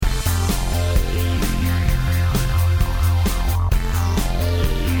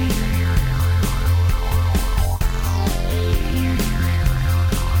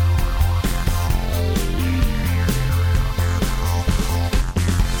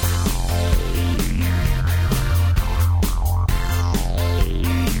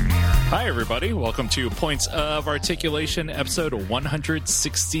everybody. Welcome to Points of Articulation, episode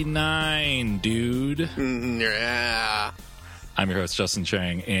 169, dude. Yeah. I'm your host, Justin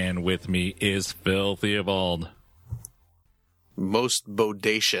Chang, and with me is Phil Theobald. Most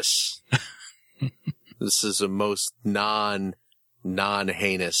bodacious. This is a most non-heinous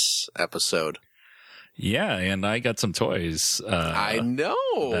episode. Yeah, and I got some toys. I know.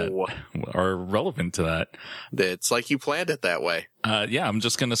 That are relevant to that. It's like you planned it that way. Yeah, I'm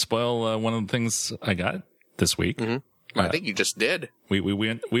just going to spoil one of the things I got this week. Mm-hmm. I think you just did. We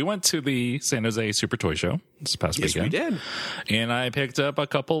went to the San Jose Super Toy Show this past weekend. Yes, we did. And I picked up a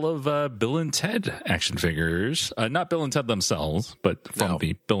couple of Bill and Ted action figures. Not Bill and Ted themselves, but from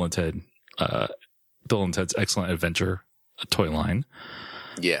the Bill and Ted's Excellent Adventure toy line.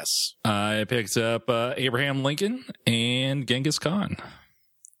 Yes. I picked up Abraham Lincoln and Genghis Khan.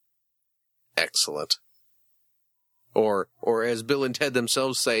 Excellent. Or as Bill and Ted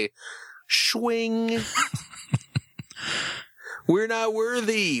themselves say, swing. We're not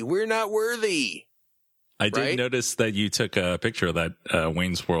worthy. We're not worthy. I did notice that you took a picture of that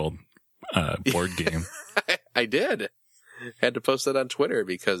Wayne's World board game. I did. Had to post that on Twitter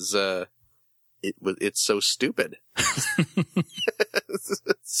because it's so stupid.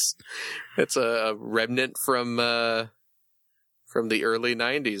 It's a remnant from the early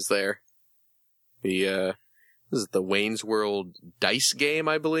 90s there. This is the Wayne's World dice game,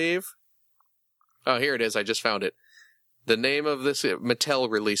 I believe. Oh, here it is. I just found it. The name of this, Mattel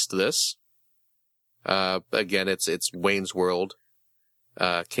released this. Again, it's Wayne's World.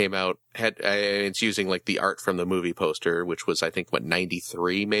 Came out, it's using like the art from the movie poster, which was, I think,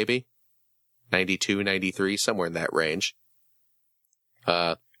 93 maybe? 92, 93, somewhere in that range.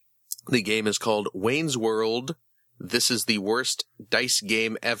 The game is called Wayne's World. This is the worst dice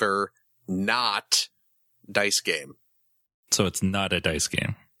game ever, not dice game. So it's not a dice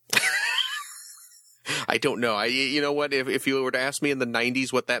game. I don't know. You know what? If you were to ask me in the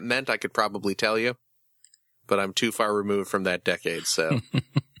 90s what that meant, I could probably tell you. But I'm too far removed from that decade, so.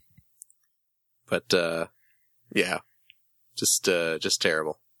 But, yeah. Just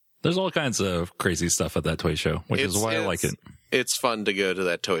terrible. There's all kinds of crazy stuff at that toy show, which is why I like it. It's fun to go to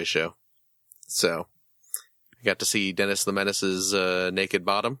that toy show. So, I got to see Dennis the Menace's naked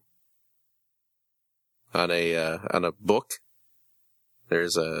bottom on a book.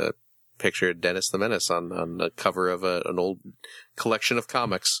 There's a picture of Dennis the Menace on the cover of an old collection of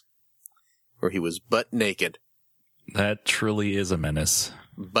comics where he was butt naked. That truly is a menace.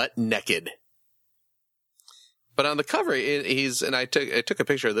 Butt naked. But on the cover, I took a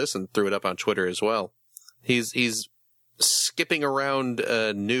picture of this and threw it up on Twitter as well. He's skipping around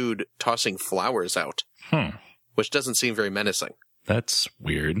nude, tossing flowers out, which doesn't seem very menacing. That's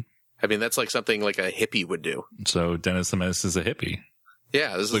weird. I mean, that's like something like a hippie would do. So Dennis the Menace is a hippie.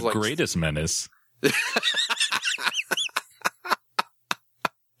 Yeah, this is the greatest menace. This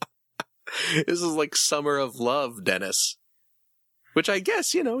is like Summer of Love, Dennis. Which I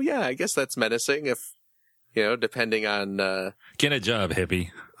guess, I guess that's menacing if, depending on... Get a job, hippie.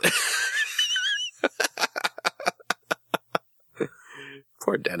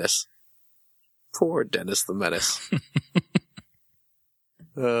 Poor Dennis. Poor Dennis the Menace.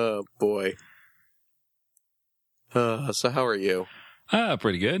 Oh, boy. So how are you?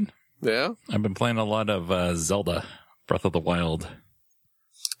 Pretty good. Yeah? I've been playing a lot of Zelda, Breath of the Wild.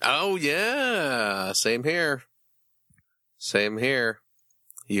 Oh, yeah. Same here. Same here.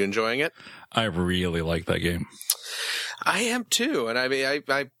 You enjoying it? I really like that game. I am too. And I mean,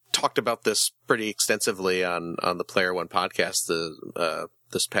 I talked about this pretty extensively on the Player One podcast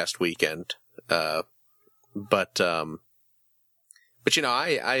this past weekend. But I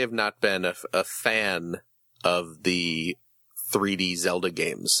have not been a fan of the 3D Zelda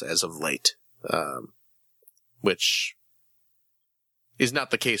games as of late. Which is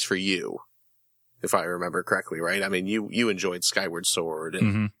not the case for you, if I remember correctly, right? I mean, you enjoyed Skyward Sword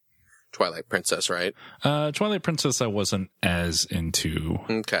and Twilight Princess, right? Twilight Princess I wasn't as into.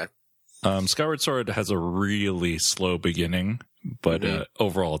 Okay. Skyward Sword has a really slow beginning, but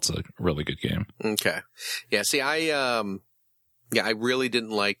overall it's a really good game. Okay. Yeah, see, I really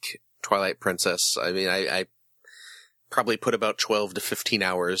didn't like Twilight Princess. I mean, I probably put about 12 to 15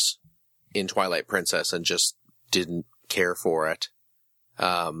 hours in Twilight Princess and just didn't care for it.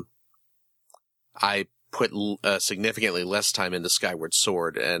 I put significantly less time into Skyward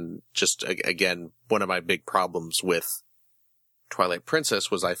Sword, and just, again, one of my big problems with Twilight Princess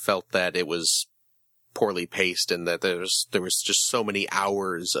was I felt that it was poorly paced and that there was just so many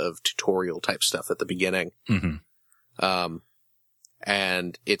hours of tutorial type stuff at the beginning.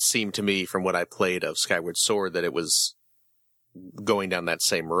 And it seemed to me from what I played of Skyward Sword that it was going down that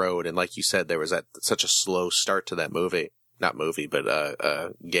same road. And like you said, there was such a slow start to that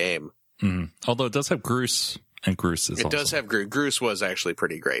game. Mm. Although it does have Groose, and Groose is does have Groose. Groose was actually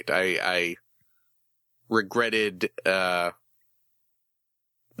pretty great. I regretted, that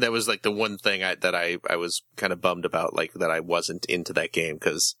was like the one thing that I was kind of bummed about, like that I wasn't into that game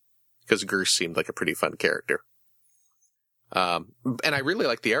because Groose seemed like a pretty fun character. And I really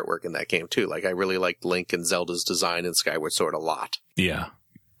liked the artwork in that game too. Like I really liked Link and Zelda's design in Skyward Sword a lot. Yeah.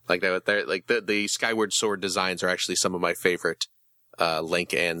 Like the Skyward Sword designs are actually some of my favorite,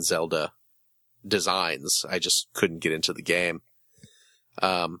 Link and Zelda designs. I just couldn't get into the game.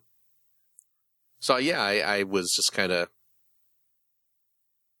 So yeah, I was just kind of,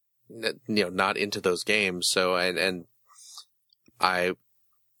 not into those games. So, and I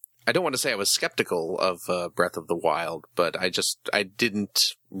don't want to say I was skeptical of Breath of the Wild, but I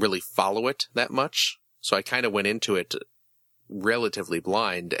didn't really follow it that much. So I kind of went into it relatively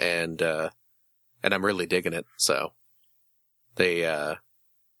blind, and I'm really digging it. So because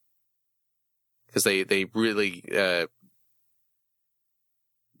they really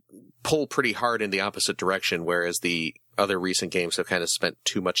pull pretty hard in the opposite direction, whereas the other recent games have kind of spent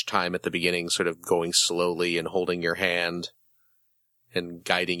too much time at the beginning, sort of going slowly and holding your hand and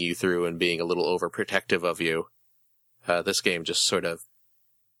guiding you through and being a little overprotective of you. This game just sort of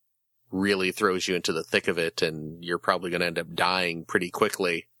really throws you into the thick of it, and you're probably going to end up dying pretty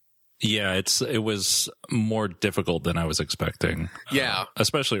quickly. Yeah, it was more difficult than I was expecting. Yeah.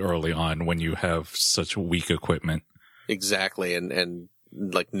 Especially early on when you have such weak equipment. Exactly, and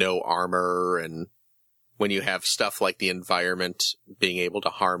like no armor, and when you have stuff like the environment being able to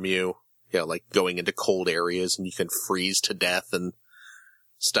harm you, like going into cold areas and you can freeze to death and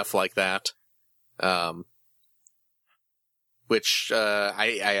stuff like that. Which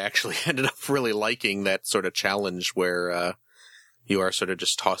I actually ended up really liking that sort of challenge where you are sort of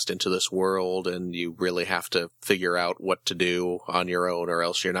just tossed into this world and you really have to figure out what to do on your own or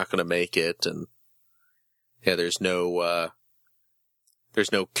else you're not going to make it. And yeah, there's no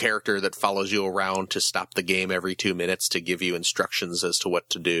character that follows you around to stop the game every 2 minutes to give you instructions as to what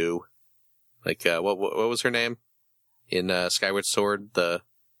to do. Like, what was her name in Skyward Sword? The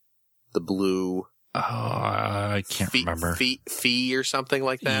blue. Oh, I can't remember. Fee or something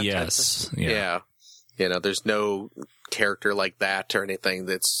like that. Yes. Yeah. There's no character like that or anything.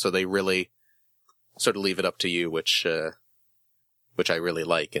 So they really sort of leave it up to you, which I really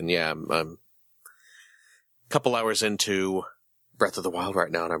like. And yeah, I'm a couple hours into Breath of the Wild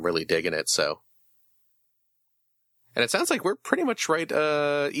right now, and I'm really digging it. So, and it sounds like we're pretty much right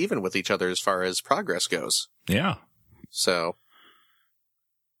even with each other as far as progress goes. Yeah. So,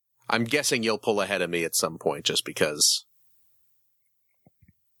 I'm guessing you'll pull ahead of me at some point, just because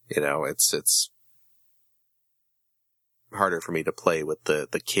it's harder for me to play with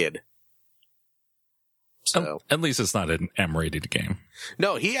the kid. So at least it's not an M-rated game.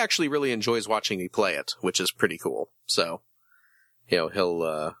 No, he actually really enjoys watching me play it, which is pretty cool. So, he'll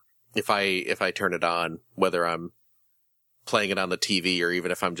if I turn it on, whether I'm playing it on the TV or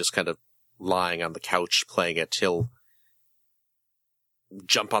even if I'm just kind of lying on the couch playing it, he'll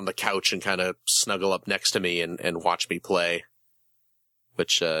jump on the couch and kind of snuggle up next to me and watch me play,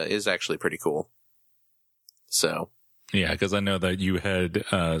 which is actually pretty cool. So. Yeah, because I know that you had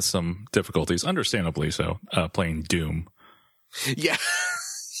some difficulties, understandably so, playing Doom. Yeah.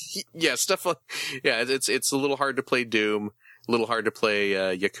 Yeah, stuff like, yeah, it's a little hard to play Doom, a little hard to play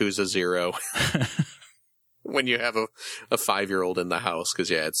Yakuza 0 when you have a 5-year-old in the house, because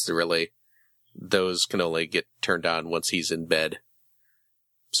yeah, it's really, those can only get turned on once he's in bed.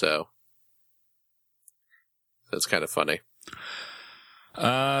 So, that's kind of funny.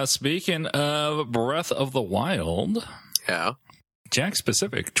 Speaking of Breath of the Wild, yeah, Jack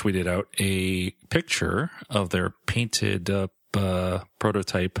Specific tweeted out a picture of their painted up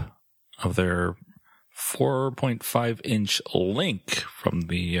prototype of their 4.5-inch Link from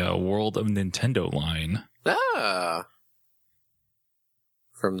the World of Nintendo line. Ah,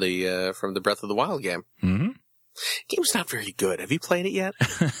 from the Breath of the Wild game. Mm-hmm. Game's not very good. Have you played it yet?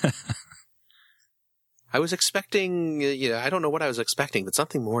 I was expecting, I don't know what I was expecting, but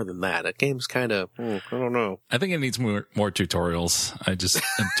something more than that. That game's kind of, I don't know. I think it needs more tutorials. I just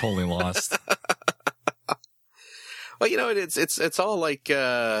am totally lost. Well, it's all like,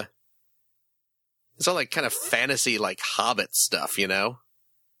 kind of fantasy, like Hobbit stuff,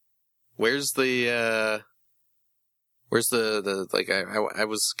 Where's the like, I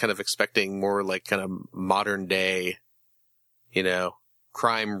was kind of expecting more like kind of modern day,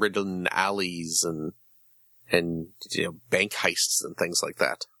 crime-ridden alleys and bank heists and things like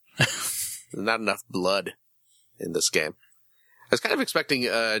that. Not enough blood in this game. was kind of expecting,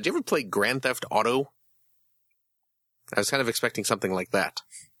 did you ever play Grand Theft Auto? I was kind of expecting something like that.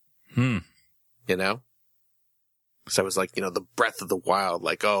 You know? So I was like, the Breath of the Wild,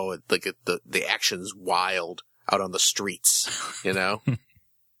 like, oh, like the action's wild out on the streets, you know?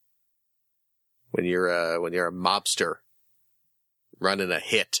 When you're a mobster running a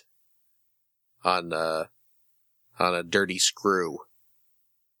hit on a dirty screw,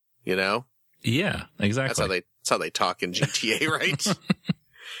 you know? Yeah, exactly. That's how they talk in GTA, right?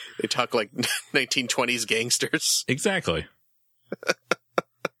 They talk like 1920s gangsters. Exactly.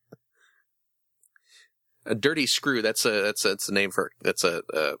 A dirty screw. That's a name for, that's a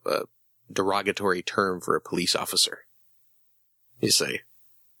derogatory term for a police officer. You see.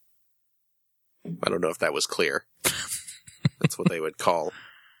 I don't know if that was clear. That's what they would call,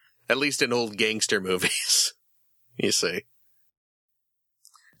 at least in old gangster movies. You see.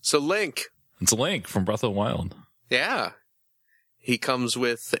 So Link. It's Link from Breath of the Wild. Yeah. He comes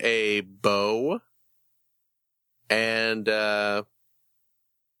with a bow and, you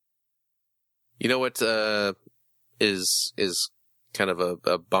know what, is kind of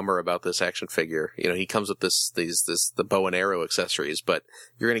a bummer about this action figure? He comes with the bow and arrow accessories, but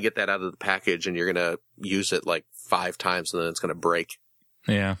you're going to get that out of the package and you're going to use it like 5 times and then it's going to break.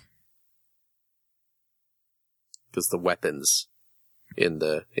 Yeah. Because the weapons in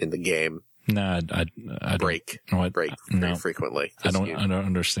the game break very frequently. I don't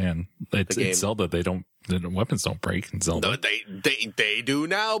understand. It's Zelda. The weapons don't break in Zelda. No, they do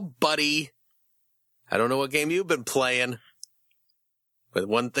now, buddy. I don't know what game you've been playing, but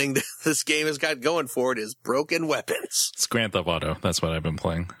one thing that this game has got going for it is broken weapons. It's Grand Theft Auto. That's what I've been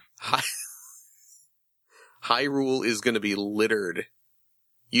playing. Hyrule is going to be littered.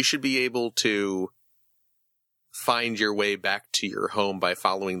 You should be able to find your way back to your home by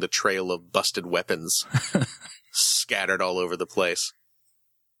following the trail of busted weapons scattered all over the place.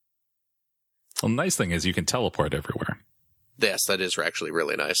 Well, the nice thing is you can teleport everywhere. Yes, that is actually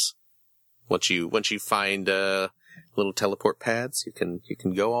really nice. Once you find little teleport pads, you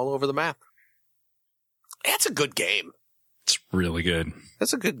can go all over the map. It's a good game. It's really good.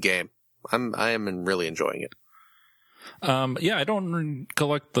 That's a good game. I am really enjoying it. Yeah, I don't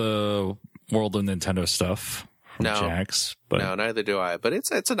collect the World of Nintendo stuff from Jax, but no, neither do I. But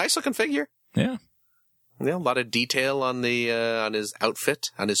it's a nice looking figure. Yeah. Yeah, a lot of detail on on his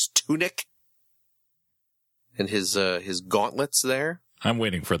outfit, on his tunic, and his gauntlets there. I'm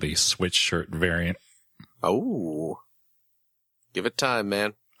waiting for the Switch shirt variant. Oh, give it time,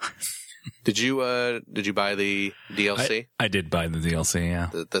 man. Did you buy the DLC? I did buy the DLC. Yeah,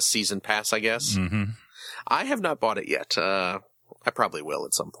 the season pass, I guess. Mm-hmm. I have not bought it yet. I probably will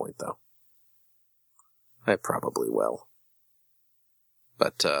at some point, though. I probably will.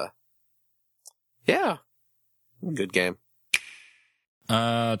 But yeah, good game.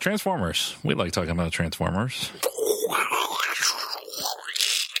 Transformers. We like talking about Transformers.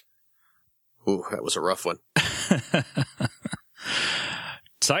 Ooh, that was a rough one.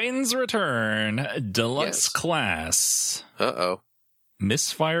 Titans Return, Deluxe Class. Uh-oh.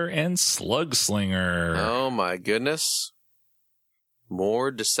 Misfire and Slugslinger. Oh my goodness.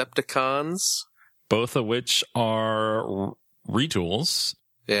 More Decepticons. Both of which are retools.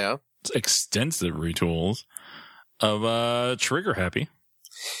 Yeah. Extensive retools of Trigger Happy.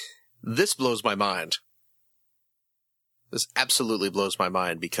 This blows my mind. This absolutely blows my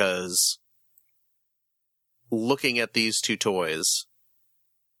mind because looking at these two toys,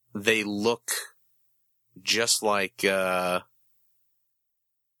 they look just like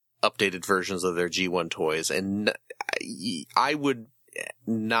updated versions of their G1 toys, and I would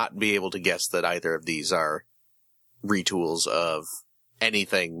not be able to guess that either of these are retools of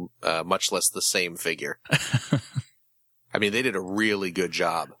anything, much less the same figure. I mean, they did a really good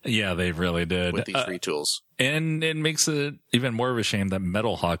job. Yeah, they really did. With these retools. And it makes it even more of a shame that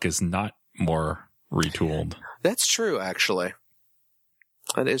Metal Hawk is not more retooled. That's true, actually.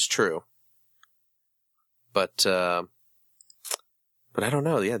 That is true. But I don't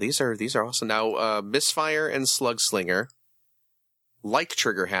know. Yeah, these are awesome. Now, Misfire and Slugslinger, like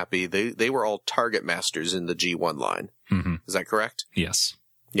Trigger Happy, they were all Target Masters in the G1 line. Mm-hmm. Is that correct? Yes.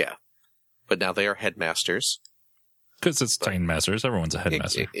 Yeah. But now they are Headmasters. Because it's Titan Masters. Everyone's a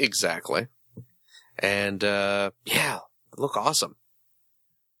Headmaster. Exactly. And, yeah, they look awesome.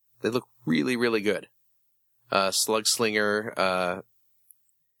 They look really, really good. Slugslinger,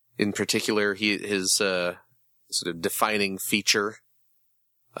 in particular, his sort of defining feature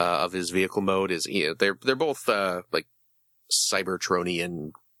of his vehicle mode is, they're both like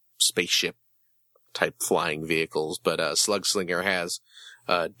Cybertronian spaceship type flying vehicles, but Slugslinger has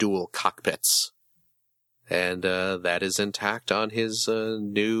dual cockpits, And that is intact on his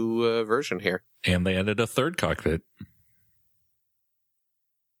new version here. And they added a third cockpit.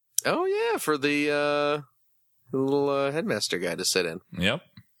 Oh, yeah, for the little headmaster guy to sit in. Yep.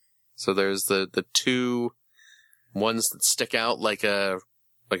 So there's the two ones that stick out like a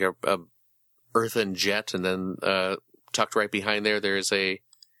earthen jet, and then tucked right behind there's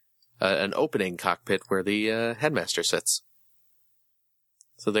an opening cockpit where the headmaster sits.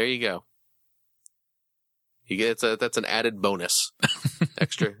 So there you go. You get that's an added bonus,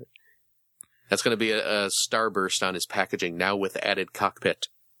 extra. That's going to be a starburst on his packaging now with added cockpit.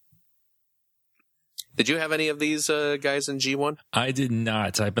 Did you have any of these guys in G1? I did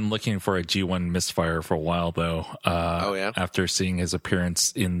not. I've been looking for a G1 Misfire for a while, though. Oh, yeah? After seeing his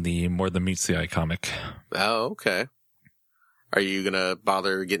appearance in the More Than Meets the Eye comic. Oh, okay. Are you going to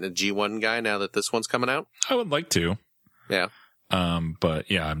bother getting a G1 guy now that this one's coming out? I would like to. Yeah.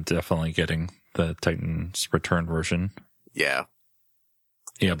 But yeah, I'm definitely getting the Titan's Return version. Yeah.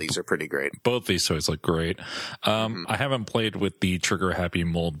 Yeah, these are pretty great. Both these toys look great. I haven't played with the Trigger Happy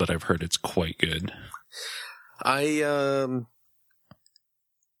mold, but I've heard it's quite good.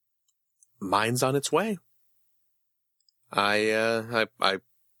 Mine's on its way. I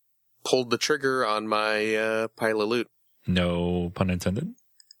pulled the trigger on my pile of loot. No pun intended?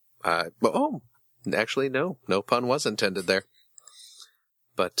 Actually, no pun was intended there.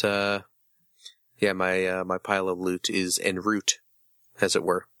 But, yeah, my pile of loot is en route, as it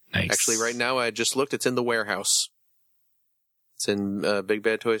were. Nice. Actually, right now, I just looked, it's in the warehouse. It's in Big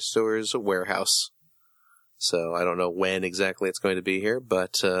Bad Toy Store's warehouse. So I don't know when exactly it's going to be here,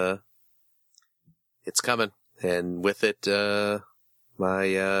 but it's coming. And with it,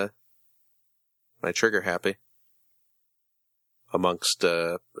 my Trigger Happy. Amongst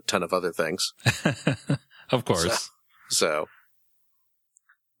a ton of other things. Of course.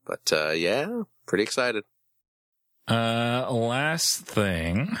 But yeah, pretty excited. Last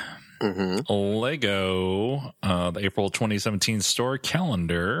thing. Lego, the April 2017 store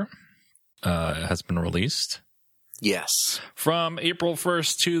calendar has been released. Yes. From April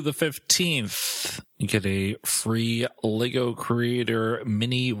 1st to the 15th, you get a free Lego Creator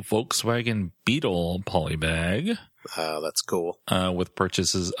mini Volkswagen Beetle polybag. Oh, that's cool. With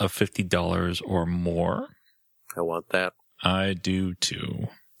purchases of $50 or more. I want that. I do too.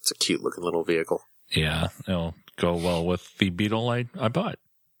 It's a cute looking little vehicle. Yeah, it'll go well with the Beetle I bought.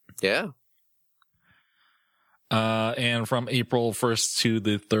 Yeah. And from April 1st to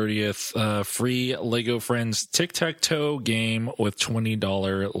the 30th, free Lego Friends Tic-Tac-Toe game with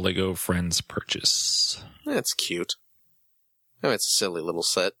 $20 Lego Friends purchase. That's cute. I mean, it's a silly little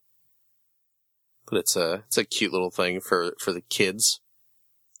set. But it's a cute little thing for the kids.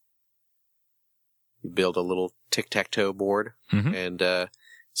 You build a little tic-tac-toe board, and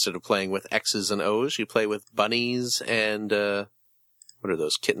instead of playing with X's and O's, you play with bunnies and what are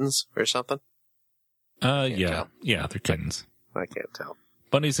those, kittens or something? Yeah, they're kittens. I can't tell.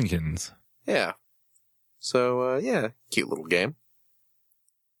 Bunnies and kittens. Yeah. So yeah, cute little game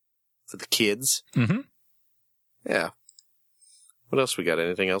for the kids. Yeah. What else we got?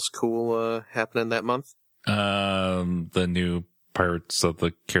 Anything else cool happening that month? The new Pirates of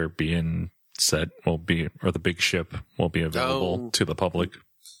the Caribbean set will be, or the big ship will be available to the public.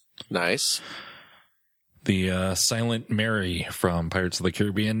 Nice. The Silent Mary from Pirates of the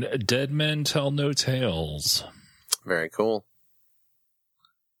Caribbean, Dead Men Tell No Tales. Very cool.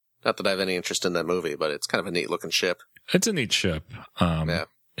 Not that I have any interest in that movie, but it's kind of a neat looking ship. It's a neat ship. Yeah.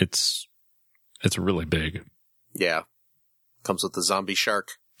 It's really big. Yeah. Comes with the zombie shark.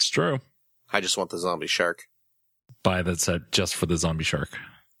 It's true. I just want the zombie shark. Buy that set just for the zombie shark.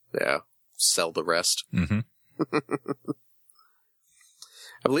 Yeah. Sell the rest.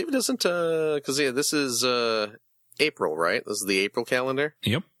 I believe it doesn't, cause yeah, this is, April, right? This is the April calendar?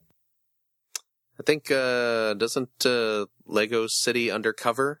 Yep. I think, doesn't, Lego City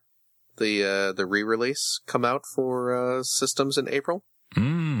Undercover, the re-release come out for, systems in April?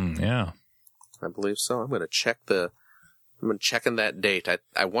 Yeah. I believe so. I'm going to check checking that date.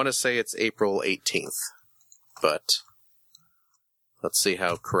 I want to say it's April 18th, but let's see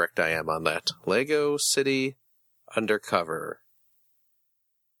how correct I am on that. Lego City Undercover.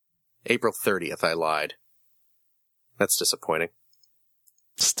 April 30th, I lied. That's disappointing.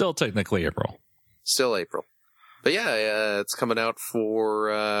 Still technically April. Still April. But yeah, it's coming out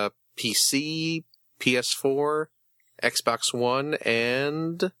for PC, PS4, Xbox One,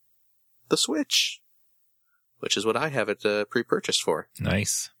 and the Switch, which is what I have it pre-purchased for.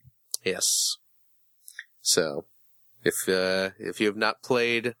 Nice. Yes. So, if you have not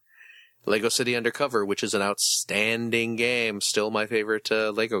played Lego City Undercover, which is an outstanding game, still my favorite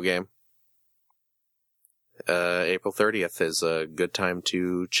Lego game. April 30th is a good time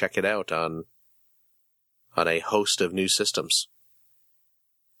to check it out on a host of new systems.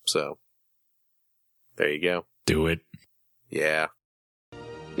 So, there you go. Do it. Yeah.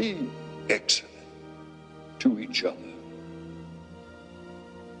 Be excellent to each other.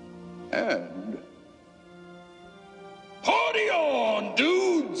 And party on,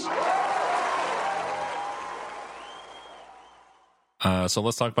 dudes! So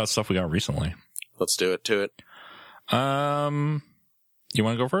let's talk about stuff we got recently. Let's do it to it. You want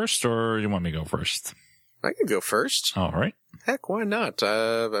to go first, or you want me to go first? I can go first. All right. Heck, why not?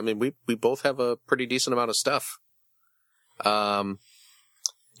 I mean, we both have a pretty decent amount of stuff. You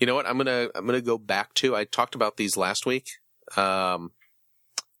know what? I'm gonna go back to. I talked about these last week. Some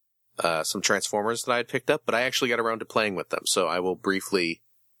Transformers that I had picked up, but I actually got around to playing with them, so I will briefly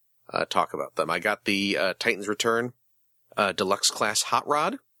talk about them. I got the Titans Return Deluxe Class Hot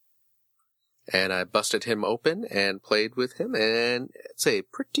Rod, and I busted him open and played with him, and it's a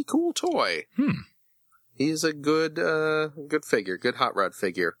pretty cool toy. He's a good figure, good Hot Rod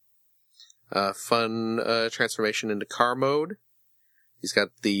figure. Fun transformation into car mode. He's got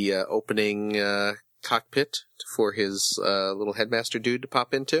the opening cockpit for his little headmaster dude to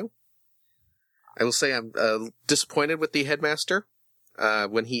pop into. I will say I'm disappointed with the headmaster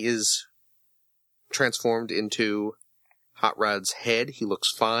when he is transformed into Hot Rod's head. He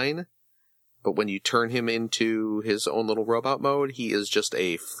looks fine, but when you turn him into his own little robot mode, he is just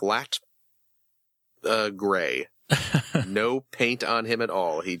a flat gray. No paint on him at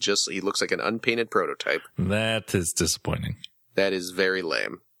all. He looks like an unpainted prototype. That is disappointing. That is very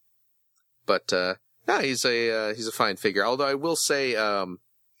lame. But he's a fine figure. Although I will say, do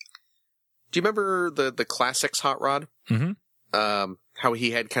you remember the classics Hot Rod? Mm-hmm. How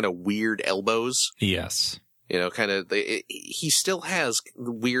he had kind of weird elbows? Yes. You know, kind of. He still has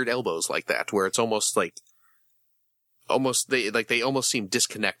weird elbows like that, where it's almost like, they almost seem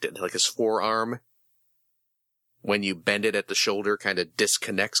disconnected. Like his forearm, when you bend it at the shoulder, kind of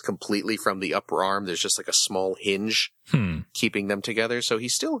disconnects completely from the upper arm. There's just like a small hinge keeping them together. So he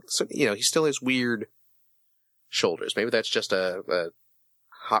still has weird shoulders. Maybe that's just a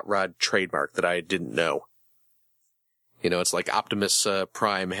Hot Rod trademark that I didn't know. You know, it's like Optimus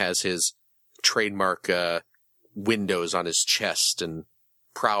Prime has his trademark windows on his chest, and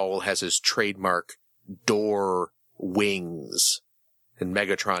Prowl has his trademark door wings, and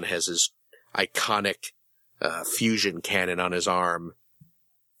Megatron has his iconic fusion cannon on his arm,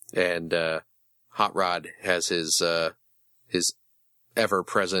 and Hot Rod has his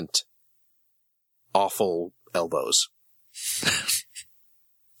ever-present awful elbows.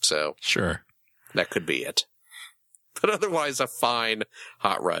 So Sure. that could be it. But otherwise, a fine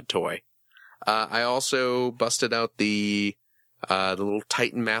Hot Rod toy. I also busted out the little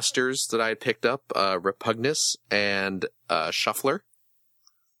Titan Masters that I had picked up, Repugnus and Shuffler.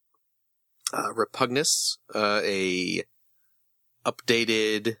 Repugnus, a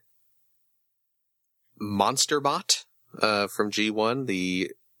updated monster bot from G1,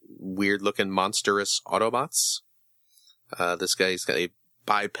 the weird-looking monstrous Autobots. This guy's got a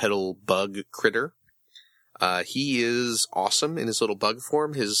bipedal bug critter. He is awesome in his little bug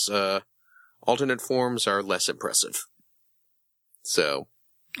form. His alternate forms are less impressive. So,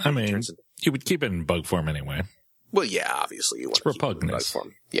 I mean, you would keep it in bug form anyway. Well, yeah, obviously you want to keep it in bug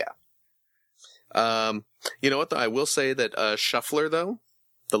form. Yeah. You know what, though? I will say that Shuffler, though,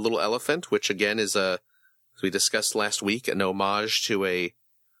 the little elephant, which again is as we discussed last week, an homage to a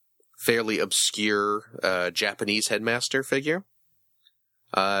fairly obscure Japanese headmaster figure,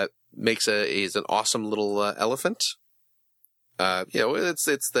 is an awesome little elephant.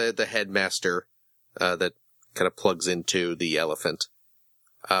 It's the headmaster that kind of plugs into the elephant.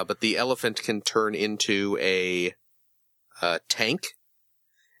 But the elephant can turn into a tank,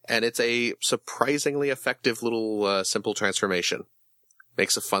 and it's a surprisingly effective little simple transformation.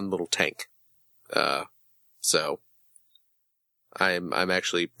 Makes a fun little tank. So I'm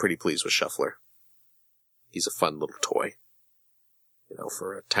actually pretty pleased with Shuffler. He's a fun little toy. You know,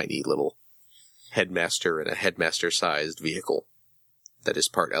 for a tiny little headmaster and a headmaster-sized vehicle that is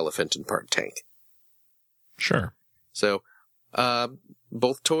part elephant and part tank. Sure. So,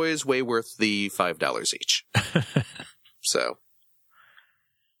 both toys way worth the $5 each. So,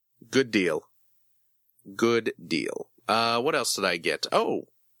 good deal. Good deal. What else did I get? Oh,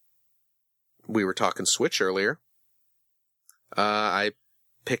 we were talking Switch earlier. I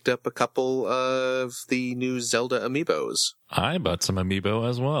picked up a couple of the new Zelda amiibos. I bought some amiibo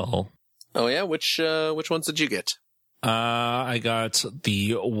as well. Oh yeah? Which ones did you get? I got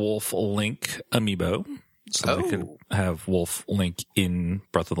the Wolf Link amiibo, so I could have Wolf Link in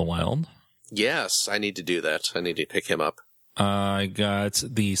Breath of the Wild. Yes, I need to do that. I need to pick him up. I got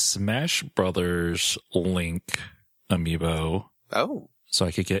the Smash Brothers Link amiibo. Oh. So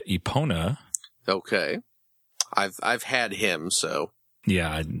I could get Epona. Okay. I've had him, so.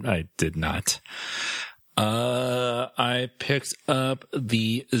 Yeah, I did not. I picked up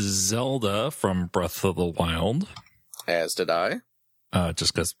the Zelda from Breath of the Wild. As did I.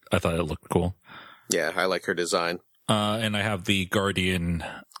 Just because I thought it looked cool. Yeah, I like her design. And I have the Guardian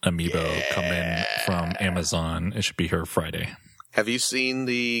amiibo coming from Amazon. It should be here Friday. Have you seen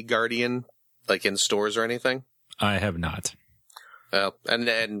the Guardian, like in stores or anything? I have not.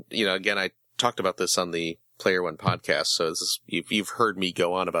 And you know, again, I talked about this on the Player One podcast, so this is, you've heard me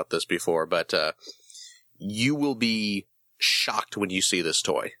go on about this before, but you will be shocked when you see this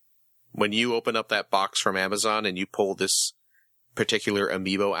toy. When you open up that box from Amazon and you pull this particular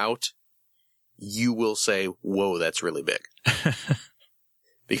amiibo out, you will say, whoa, that's really big.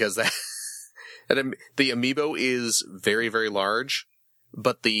 Because the amiibo is very, very large,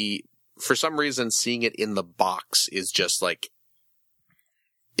 but for some reason, seeing it in the box is just like,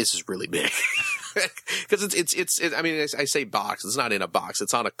 this is really big. Because it's I mean, I say box, it's not in a box,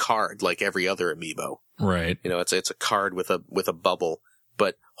 it's on a card like every other amiibo. Right. You know, it's a card with a bubble,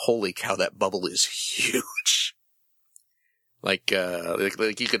 but holy cow, that bubble is huge. Like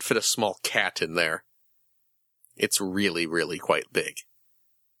you could fit a small cat in there. It's really, really quite big.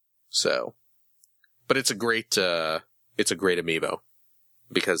 So, but it's a great amiibo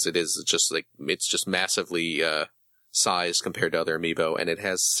because it's just massively sized compared to other amiibo, and it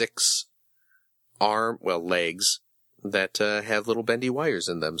has 6 legs that have little bendy wires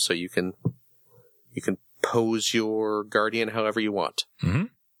in them, so you can pose your Guardian however you want. Mm-hmm.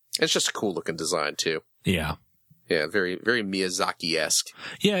 It's just a cool looking design too. Yeah. Yeah, very, very Miyazaki-esque.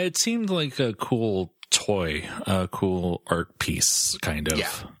 Yeah, it seemed like a cool toy, a cool art piece, kind of.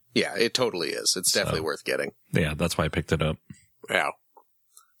 Yeah, it totally is. It's definitely worth getting. Yeah, that's why I picked it up. Yeah.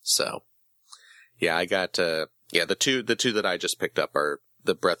 So, yeah, I got, the two that I just picked up are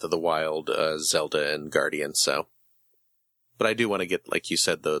the Breath of the Wild, Zelda, and Guardian, so. But I do want to get, like you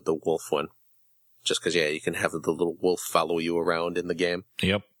said, the wolf one. Just because, yeah, you can have the little wolf follow you around in the game.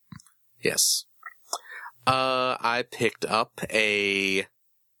 Yep. Yes. I picked up a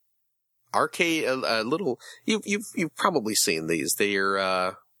arcade, a little, you've probably seen these.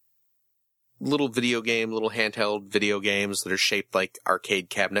 They're, little handheld video games that are shaped like arcade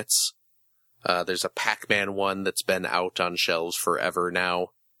cabinets. There's a Pac-Man one that's been out on shelves forever now.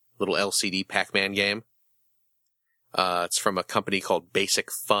 Little LCD Pac-Man game. It's from a company called Basic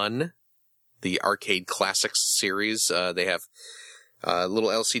Fun, the Arcade Classics series. They have little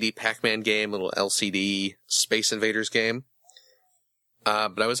LCD Pac-Man game, little LCD Space Invaders game.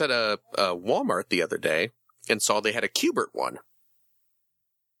 But I was at a Walmart the other day and saw they had a Q*bert one.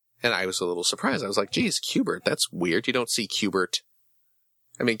 And I was a little surprised. I was like, geez, Q*bert, that's weird. You don't see Q*bert.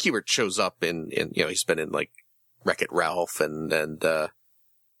 I mean, Q*bert shows up in, you know, he's been in like Wreck-It Ralph and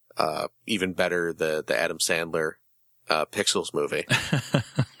even better, the Adam Sandler, Pixels movie.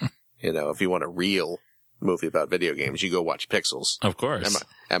 You know, if you want a real movie about video games, you go watch Pixels. Of course.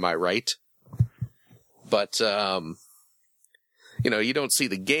 Am I right? But, you know, you don't see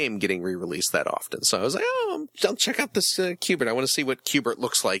the game getting re-released that often. So I was like, I'll check out this Q*bert. I want to see what Q*bert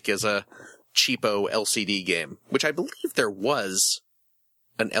looks like as a cheapo LCD game, which I believe there was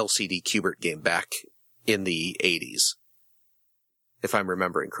an LCD Q*bert game back in the 80s, if I'm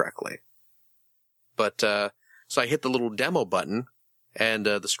remembering correctly. But, so I hit the little demo button, and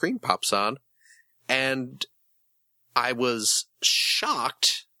the screen pops on, and I was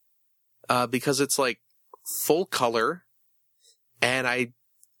shocked, because it's like full color, and I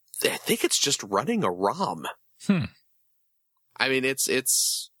think it's just running a ROM. I mean, it's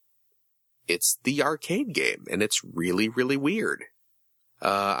the arcade game, and it's really, really weird.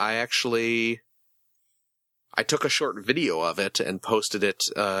 I took a short video of it and posted it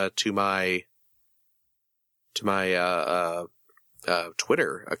to my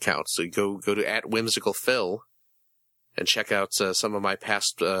Twitter account. So you go to @whimsicalphil and check out some of my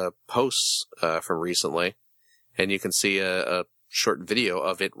past posts from recently, and you can see a short video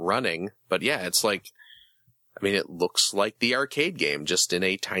of it running. But yeah, it's like, I mean, it looks like the arcade game, just in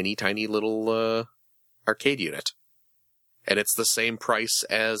a tiny, tiny little arcade unit. And it's the same price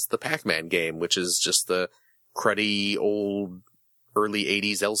as the Pac-Man game, which is just the cruddy old early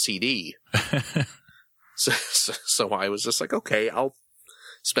 80s LCD. So I was just like, okay, I'll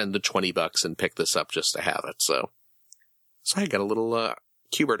spend the $20 and pick this up just to have it. So I got a little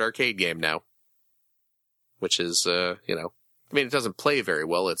Q*bert arcade game now, which is, you know, I mean, it doesn't play very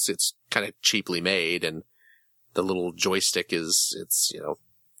well. It's kind of cheaply made, and the little joystick it's, you know,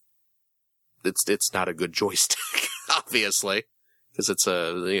 it's not a good joystick, obviously, because it's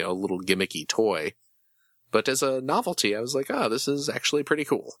a little gimmicky toy. But as a novelty, I was like, this is actually pretty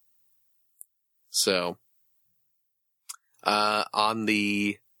cool. So, on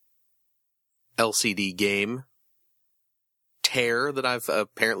the LCD game tear that I've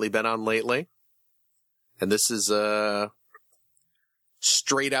apparently been on lately, and this is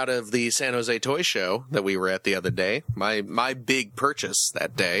straight out of the San Jose Toy Show that we were at the other day. My big purchase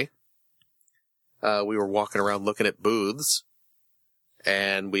that day. We were walking around looking at booths,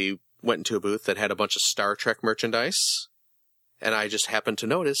 and we went into a booth that had a bunch of Star Trek merchandise, and I just happened to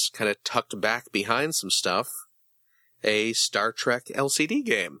notice, kind of tucked back behind some stuff, a Star Trek LCD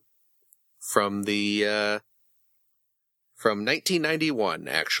game from 1991,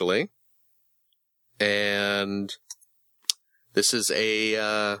 actually. And this is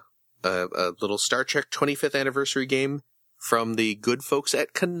a little Star Trek 25th anniversary game from the good folks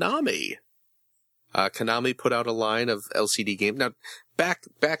at Konami. Konami put out a line of LCD games. Now,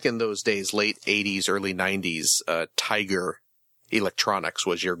 back in those days, late 80s, early 90s, Tiger Electronics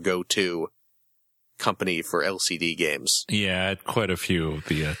was your go-to company for LCD games. Yeah, quite a few of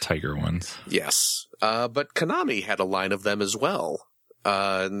the Tiger ones. Yes. But Konami had a line of them as well.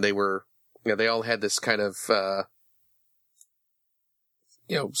 And they were, they all had this kind of,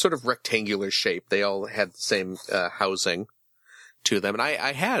 sort of rectangular shape. They all had the same housing to them. And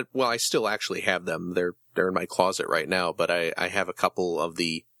I still actually have them. They're in my closet right now, but I have a couple of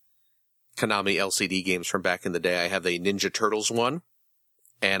the Konami LCD games from back in the day. I have the Ninja Turtles one,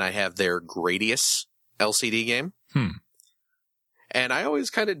 and I have their Gradius LCD game. And I always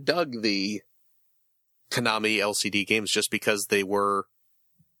kind of dug the Konami LCD games just because they were...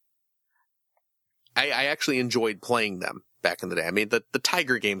 I actually enjoyed playing them back in the day. I mean, the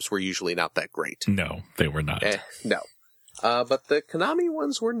Tiger games were usually not that great. No, they were not. No. But the Konami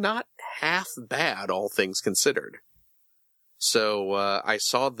ones were not half bad, all things considered. So I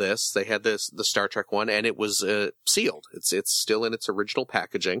saw this. They had the Star Trek one, and it was sealed. It's still in its original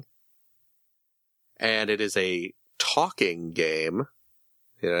packaging. And it is a talking game.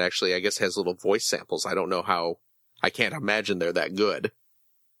 It actually, I guess, has little voice samples. I don't know how... I can't imagine they're that good.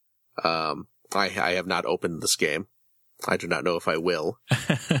 I have not opened this game. I do not know if I will.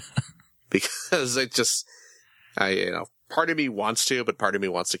 Because it just... part of me wants to, but part of me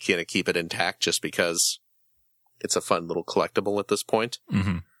wants to kind of keep it intact just because it's a fun little collectible at this point.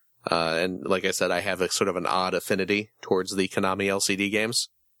 Mm-hmm. And like I said, I have a sort of an odd affinity towards the Konami LCD games,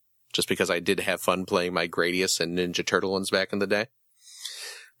 just because I did have fun playing my Gradius and Ninja Turtle ones back in the day.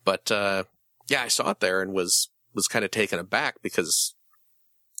 But I saw it there and was kind of taken aback because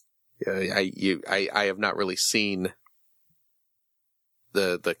I have not really seen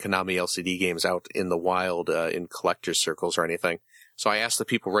the Konami LCD games out in the wild in collector's circles or anything. So I asked the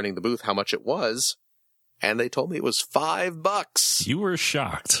people running the booth how much it was, and they told me it was $5. You were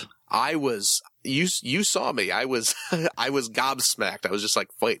shocked. I was. You saw me. I was I was gobsmacked. I was just like,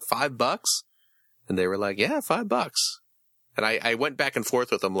 wait, $5? And they were like, yeah, $5. And I went back and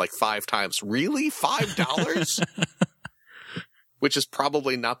forth with them like 5 times. Really? $5? Which is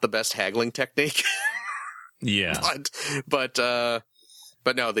probably not the best haggling technique. Yeah. But no,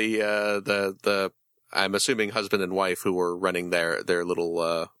 the I'm assuming husband and wife who were running their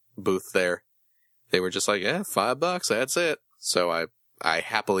little booth there, they were just like, yeah, $5, that's it. So I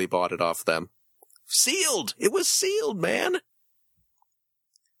happily bought it off them. Sealed! It was sealed, man!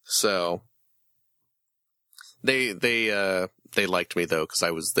 So they liked me though,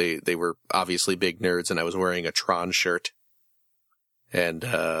 because they were obviously big nerds, and I was wearing a Tron shirt. And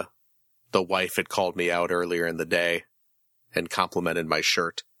the wife had called me out earlier in the day and complimented my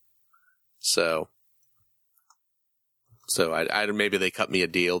shirt. So I maybe they cut me a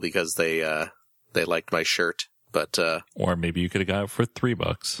deal because they liked my shirt, but or maybe you could have got it for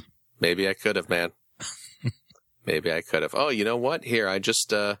 $3. Maybe I could have, man. Maybe I could have. Oh, you know what? Here, I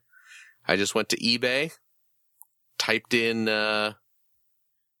just went to eBay, typed in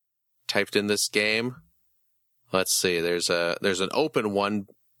this game. Let's see. There's an open one.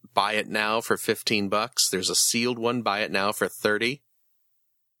 Buy it now for $15. There's a sealed one. Buy it now for $30.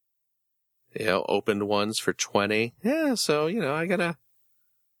 Opened ones for $20. Yeah, so I got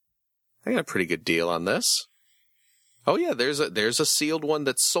a pretty good deal on this. Oh yeah, there's a sealed one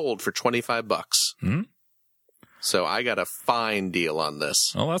that's sold for $25. Hmm? So I got a fine deal on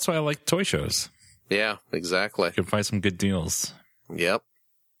this. Well, that's why I like toy shows. Yeah, exactly. You can find some good deals. Yep.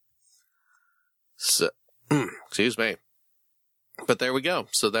 So, excuse me. But there we go.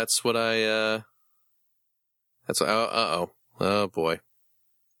 So that's what oh boy.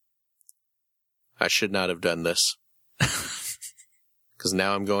 I should not have done this. Because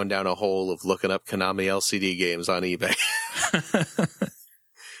now I'm going down a hole of looking up Konami LCD games on eBay.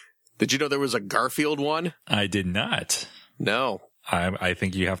 Did you know there was a Garfield one? I did not. No. I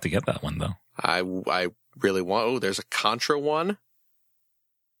think you have to get that one, though. I really want... Oh, there's a Contra one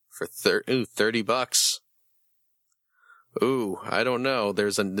for $30. Ooh, I don't know.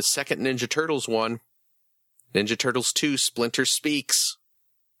 There's the second Ninja Turtles one. Ninja Turtles 2 Splinter Speaks.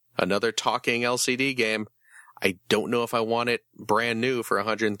 Another talking LCD game. I don't know if I want it brand new for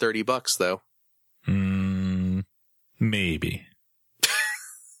 $130, though. Maybe.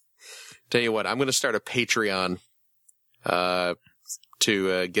 Tell you what, I'm going to start a Patreon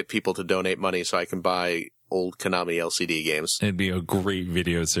to get people to donate money so I can buy old Konami LCD games. It'd be a great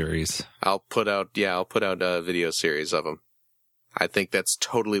video series. I'll put out a video series of them. I think that's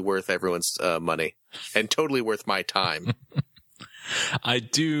totally worth everyone's money and totally worth my time. I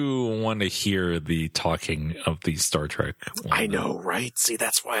do want to hear the talking of the Star Trek one. I know, right? See,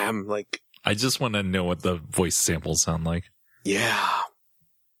 that's why I'm like... I just want to know what the voice samples sound like. Yeah.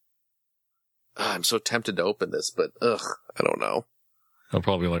 I'm so tempted to open this, but I don't know. I'll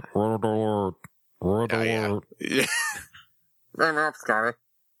probably like... Yeah.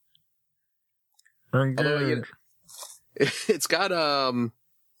 It's got on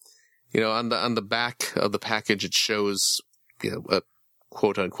the back of the package it shows a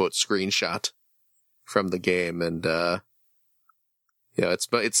quote unquote screenshot from the game, and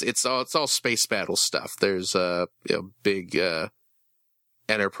it's all space battle stuff. There's big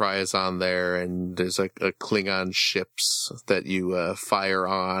Enterprise on there, and there's a Klingon ships that you fire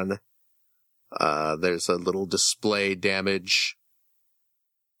on. There's a little display damage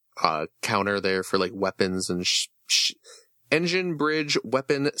counter there for like weapons and engine, bridge,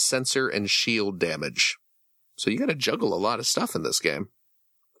 weapon, sensor, and shield damage. So you got to juggle a lot of stuff in this game.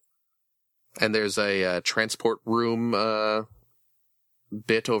 And there's a transport room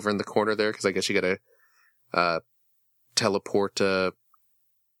bit over in the corner there, because I guess you got to teleport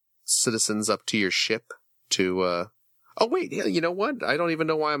citizens up to your ship to... Oh, wait, yeah, you know what? I don't even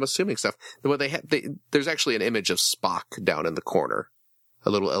know why I'm assuming stuff. Well, there's actually an image of Spock down in the corner.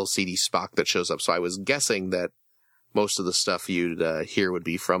 A little LCD Spock that shows up. So I was guessing that most of the stuff you'd hear would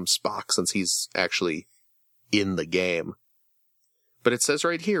be from Spock, since he's actually in the game. But it says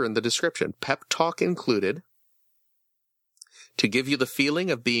right here in the description, pep talk included. To give you the feeling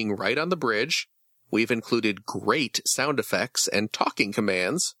of being right on the bridge, we've included great sound effects and talking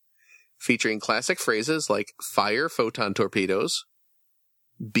commands, featuring classic phrases like fire photon torpedoes,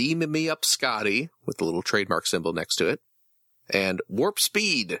 beam me up Scotty, with the little trademark symbol next to it, and warp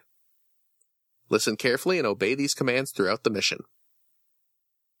speed. Listen carefully and obey these commands throughout the mission.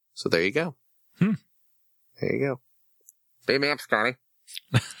 So there you go. There you go. Beam me up, Scotty.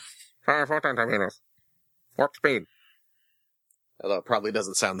 Fire photon torpedoes. Warp speed. Although it probably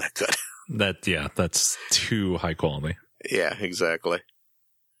doesn't sound that good. That's too high quality. Yeah, exactly.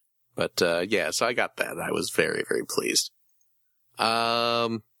 But, so I got that. I was very, very pleased.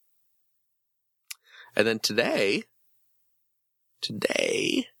 And then today,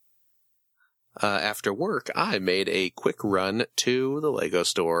 after work, I made a quick run to the Lego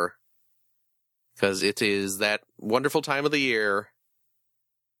store. Because it is that wonderful time of the year.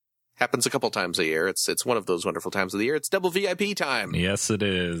 Happens a couple times a year. It's one of those wonderful times of the year. It's double VIP time. Yes, it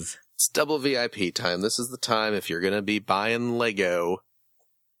is. It's double VIP time. This is the time, if you're going to be buying Lego,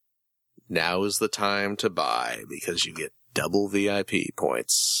 now is the time to buy, because you get double VIP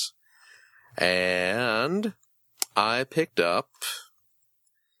points. And I picked up,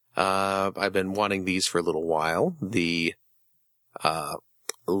 I've been wanting these for a little while, the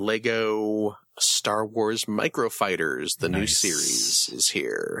Lego Star Wars Microfighters. The new series is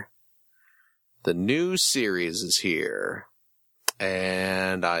here.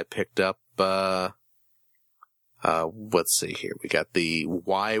 And I picked up, let's see here. We got the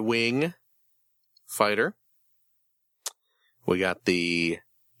Y-Wing fighter. We got the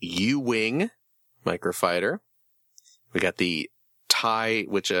U-Wing Microfighter. We got the TIE,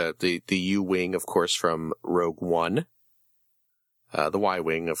 which, the U-Wing, of course, from Rogue One. The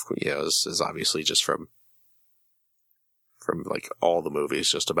Y-Wing, is obviously just from like all the movies,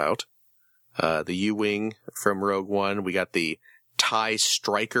 just about. The U-Wing from Rogue One. We got the TIE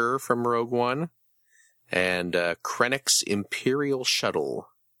Striker from Rogue One. And Krennic's Imperial Shuttle,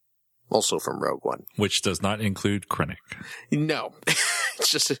 also from Rogue One. Which does not include Krennic. No. It's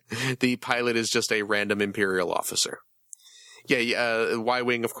just, the pilot is just a random Imperial officer. Yeah,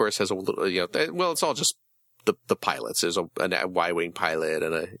 Y-Wing, of course, has a little, it's all just the pilots. There's a Y-Wing pilot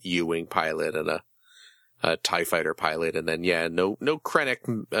and a U-Wing pilot and a TIE fighter pilot. And then, no Krennic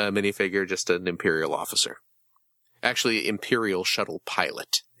minifigure, just an Imperial officer. Actually, Imperial Shuttle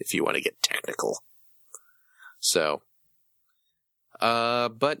Pilot, if you want to get technical. So,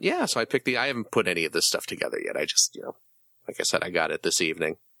 but yeah, so I haven't put any of this stuff together yet. I just, like I said, I got it this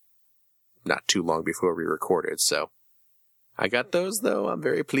evening. Not too long before we recorded, so I got those, though. I'm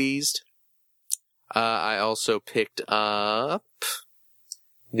very pleased. I also picked up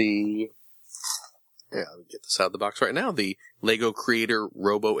let me get this out of the box right now. The Lego Creator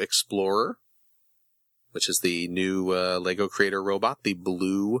Robo Explorer, which is the new Lego Creator robot, the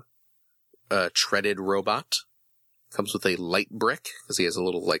blue treaded robot. Comes with a light brick, because he has a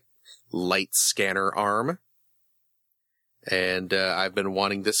little, light scanner arm. And I've been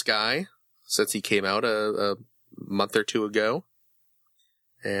wanting this guy since he came out a month or two ago.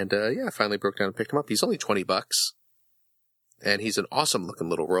 And I finally broke down and picked him up. He's only $20. And he's an awesome-looking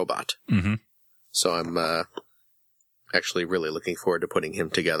little robot. Mm-hmm. So I'm actually really looking forward to putting him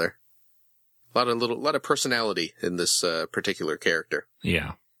together. A lot of personality in this particular character.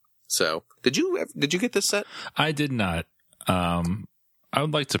 Yeah. So, did you get this set? I did not. I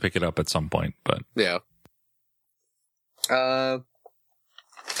would like to pick it up at some point, but yeah. And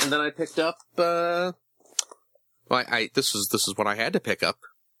then I picked up. This is what I had to pick up.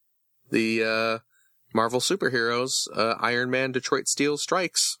 The Marvel Superheroes Iron Man Detroit Steel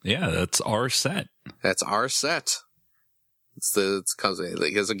Strikes. Yeah, that's our set. That's our set.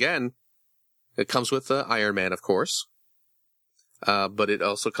 Because again, it comes with Iron Man, of course. But it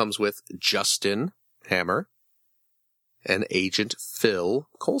also comes with Justin Hammer and Agent Phil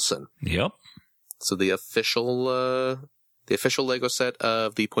Coulson. Yep. So the official Lego set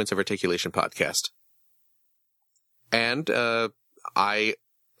of the Points of Articulation podcast. And I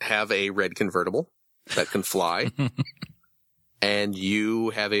have a red convertible that can fly. And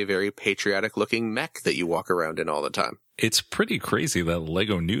you have a very patriotic-looking mech that you walk around in all the time. It's pretty crazy that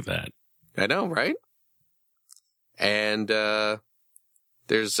Lego knew that. I know, right? And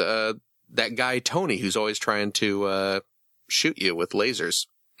there's that guy, Tony, who's always trying to shoot you with lasers.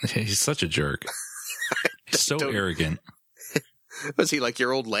 He's such a jerk. He's so arrogant. Was he like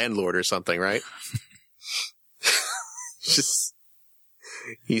your old landlord or something, right?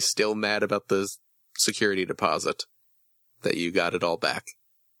 He's still mad about the security deposit that you got it all back.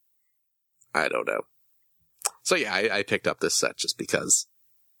 I don't know. So yeah, I picked up this set just because.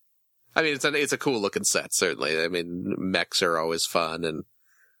 I mean, it's a cool looking set, certainly. I mean, mechs are always fun, and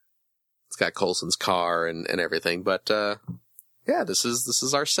it's got Coulson's car and everything. But yeah, this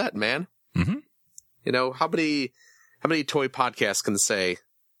is our set, man. Mm-hmm. How many toy podcasts can say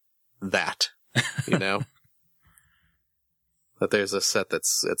that? That there's a set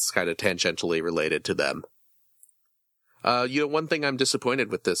that's kind of tangentially related to them. One thing I'm disappointed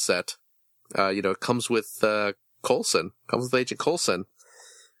with this set, it comes with Coulson, comes with Agent Coulson.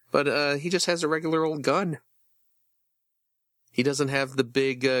 But he just has a regular old gun. He doesn't have the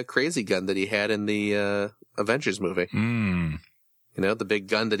big crazy gun that he had in the Avengers movie. Mm. The big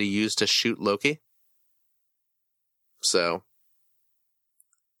gun that he used to shoot Loki. So,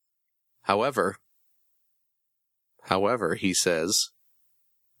 however, he says,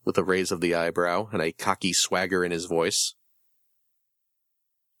 with a raise of the eyebrow and a cocky swagger in his voice,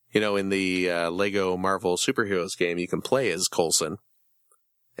 in the Lego Marvel Superheroes game, you can play as Coulson.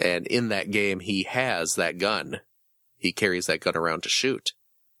 And in that game, he has that gun. He carries that gun around to shoot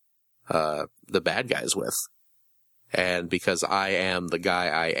the bad guys with. And because I am the guy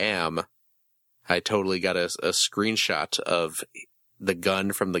I am, I totally got a screenshot of the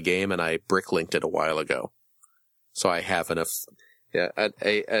gun from the game, and I bricklinked it a while ago. So I have a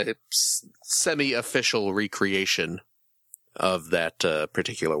semi-official recreation of that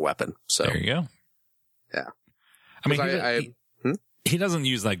particular weapon. So there you go. Yeah. I mean, he doesn't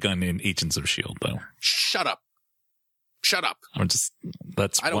use that gun in Agents of S.H.I.E.L.D., though. Shut up.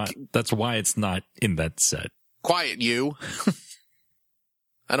 That's why it's not in that set. Quiet, you.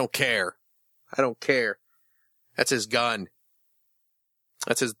 I don't care. That's his gun.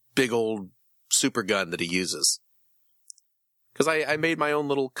 That's his big old super gun that he uses. Because I made my own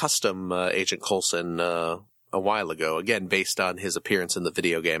little custom Agent Coulson a while ago, again, based on his appearance in the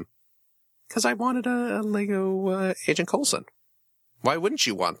video game. Because I wanted a Lego Agent Coulson. Why wouldn't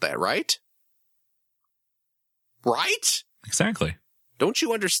you want that, right? Right? Exactly. Don't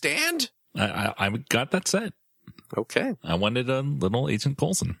you understand? I got that set. Okay. I wanted a little Agent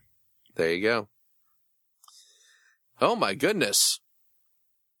Coulson. There you go. Oh my goodness.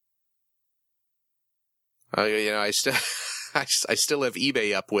 I still have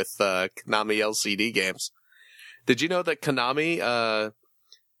eBay up with Konami LCD games. Did you know that Konami,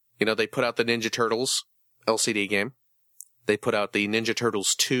 they put out the Ninja Turtles LCD game. They put out the Ninja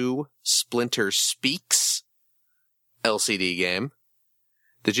Turtles 2 Splinter Speaks LCD game.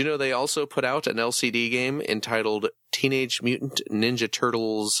 Did you know they also put out an LCD game entitled Teenage Mutant Ninja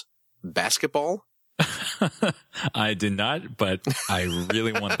Turtles Basketball? I did not, but I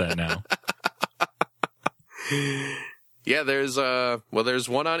really want that now. Yeah, there's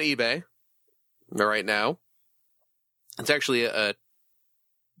one on eBay right now. It's actually a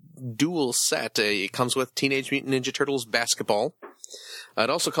dual set. It comes with Teenage Mutant Ninja Turtles Basketball. It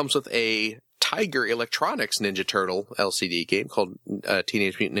also comes with a Tiger Electronics Ninja Turtle LCD game called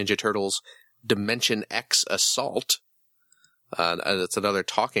Teenage Mutant Ninja Turtles Dimension X Assault. That's another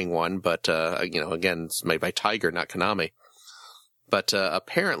talking one, but, again, it's made by Tiger, not Konami. But,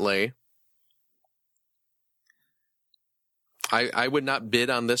 apparently, I would not bid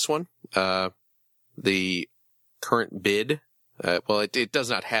on this one. The current bid, it does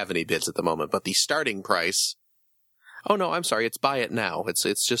not have any bids at the moment, but the starting price, oh no, I'm sorry, it's buy it now.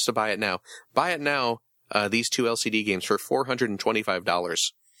 It's just a buy it now. Buy it now, these two LCD games for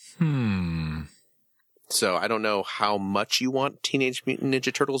 $425. So I don't know how much you want Teenage Mutant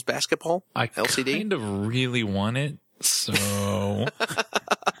Ninja Turtles Basketball LCD. I kind of really want it, so...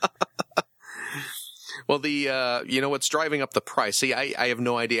 Well, what's driving up the price? See, I have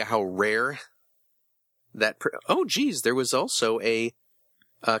no idea how rare that... oh, geez, there was also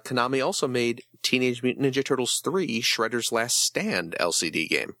Konami also made Teenage Mutant Ninja Turtles 3 Shredder's Last Stand LCD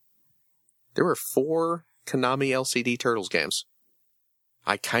game. There were 4 Konami LCD Turtles games.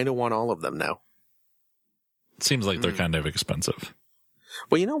 I kind of want all of them now. Seems like they're kind of expensive.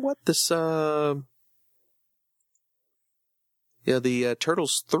 Well, you know what? This, the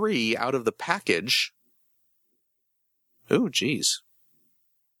Turtles 3 out of the package. Oh, geez.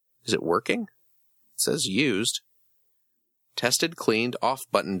 Is it working? It says used. Tested, cleaned, off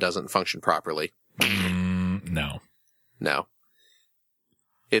button doesn't function properly. No.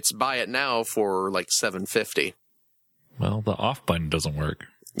 It's buy it now for like $750. Well, the off button doesn't work.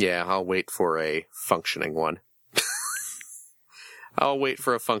 Yeah, I'll wait for a functioning one. I'll wait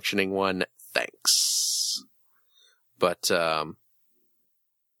for a functioning one. Thanks. But the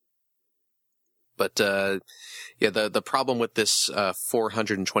problem with this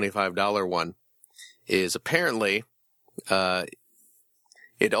 $425 one is apparently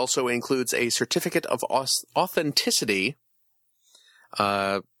it also includes a certificate of authenticity.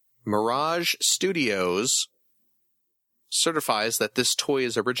 Mirage Studios certifies that this toy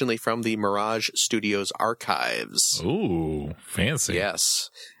is originally from the Mirage Studios archives. Ooh, fancy. Yes.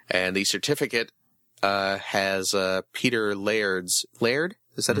 And the certificate has Peter Laird's... Laird?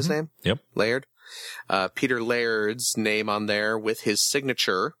 Is that his name? Yep. Laird? Peter Laird's name on there with his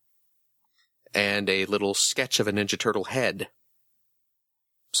signature and a little sketch of a Ninja Turtle head.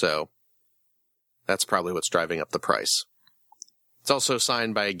 So, that's probably what's driving up the price. It's also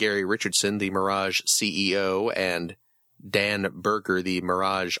signed by Gary Richardson, the Mirage CEO, and Dan Berger, the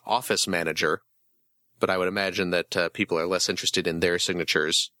Mirage office manager. But I would imagine that people are less interested in their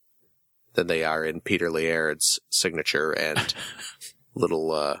signatures than they are in Peter Laird's signature and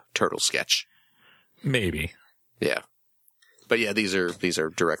little turtle sketch. Maybe. Yeah. But yeah, these are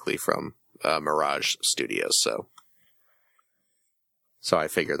directly from Mirage Studios, so I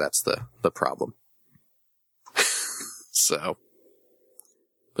figure that's the problem. So,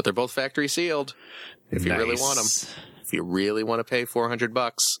 but they're both factory sealed. If you really want them, if you really want to pay $400,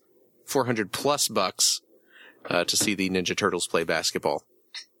 $400+ to see the Ninja Turtles play basketball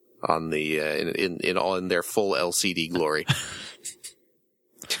on the in their full LCD glory.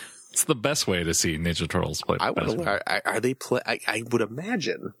 It's the best way to see Ninja Turtles play basketball. Are they play? I would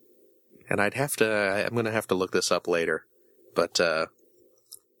imagine, and I'm going to have to look this up later. But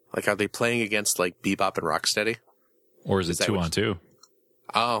like, are they playing against like Bebop and Rocksteady? Or is it 2-on-2?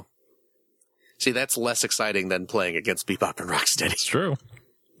 Oh. See, that's less exciting than playing against Bebop and Rocksteady. It's true.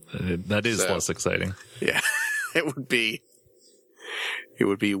 That is less exciting. Yeah. It would be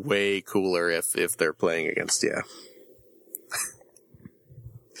way cooler if they're playing against, yeah.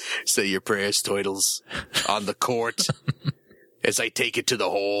 Say your prayers, Turtles, on the court as I take it to the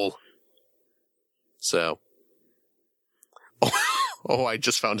hole. So. Oh, I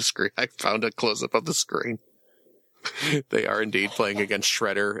just found a screen. I found a close-up of the screen. They are indeed playing against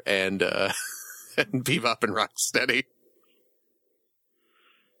Shredder and Bebop and Rocksteady.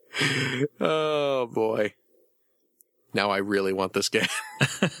 Oh, boy. Now I really want this game.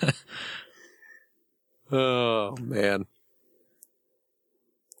 Oh, man.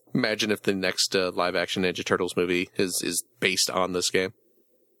 Imagine if the next live-action Ninja Turtles movie is based on this game.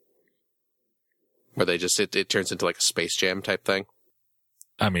 Where they just, it turns into like a Space Jam type thing.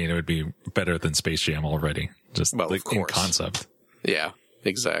 I mean, it would be better than Space Jam already. Just like in concept. Yeah,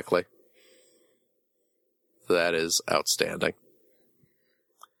 exactly. That is outstanding.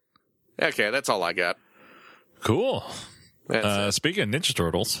 Okay, that's all I got. Cool. That's it. Speaking of Ninja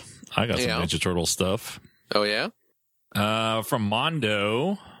Turtles, I got some Ninja Turtle stuff. Oh, yeah? From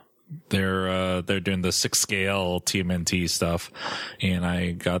Mondo, they're doing the 6-scale TMNT stuff, and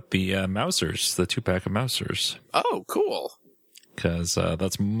I got the Mousers, the 2-pack of Mousers. Oh, cool. Because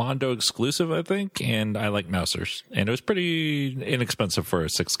that's Mondo exclusive, I think, and I like Mousers. And it was pretty inexpensive for a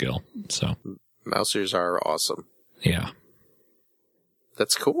 6-scale, so. Mousers are awesome. Yeah.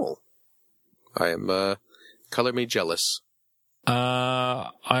 That's cool. I am, color me jealous.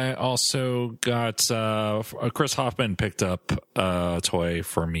 I also got, Chris Hoffman picked up a toy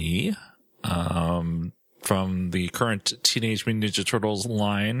for me, from the current Teenage Mutant Ninja Turtles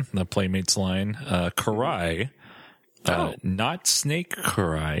line, the Playmates line, Karai. Not Snake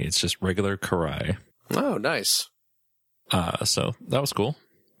Karai, it's just regular Karai. Oh, nice. So that was cool.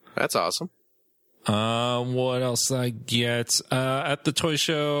 That's awesome. What else did I get? At the toy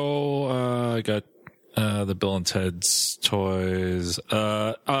show, I got, the Bill and Ted's toys.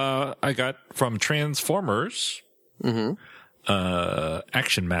 I got from Transformers,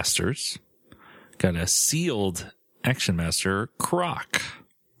 Action Masters. Got a sealed Action Master Croc.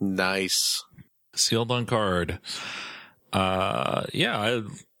 Nice. Sealed on card. Yeah, I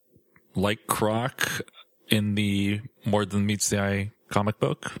like Croc in the More Than Meets the Eye comic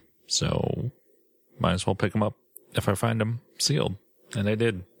book, so might as well pick them up if I find them sealed, and I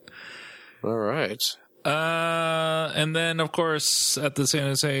did. All right. And then of course at the San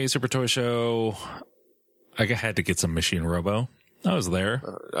Jose Super Toy Show, I had to get some Machine Robo. I was there.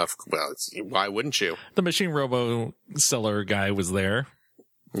 Well, why wouldn't you? The Machine Robo seller guy was there.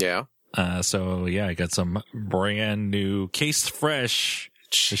 Yeah. So yeah, I got some brand new case fresh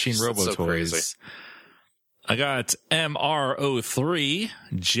Machine Robo so toys. Crazy. I got MR03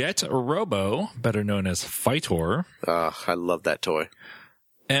 Jet Robo, better known as Fightor. I love that toy.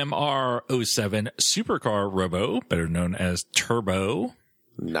 MR07 Supercar Robo, better known as Turbo.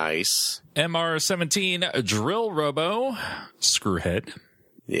 Nice. MR17 Drill Robo, Screwhead.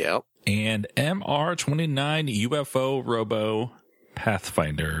 Yep. And MR29 UFO Robo,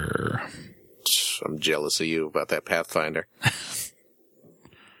 Pathfinder. I'm jealous of you about that Pathfinder.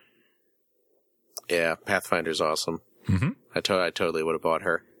 Yeah, Pathfinder's awesome. Mm-hmm. I totally would have bought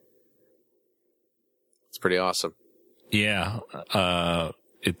her. It's pretty awesome. Yeah.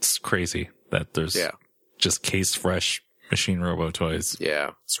 It's crazy that there's just case fresh Machine Robo toys.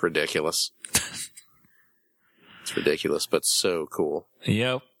 Yeah, it's ridiculous. It's ridiculous, but so cool.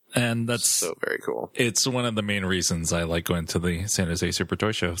 Yep. And that's so very cool. It's one of the main reasons I like going to the San Jose Super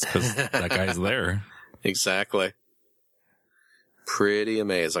Toy Shows, because that guy's there. Exactly. Pretty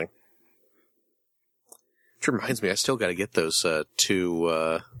amazing. Which reminds me, I still got to get those two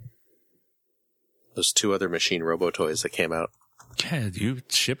other Machine Robo toys that came out. Yeah, you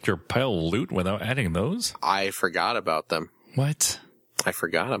shipped your pile of loot without adding those? I forgot about them. What? I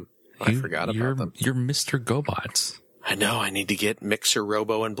forgot them. I forgot about them. You're Mr. GoBots. I know. I need to get Mixer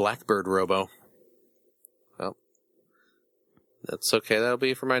Robo and Blackbird Robo. Well, that's okay. That'll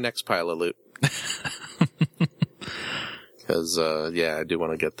be for my next pile of loot. Because, I do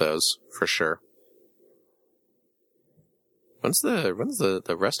want to get those for sure. When's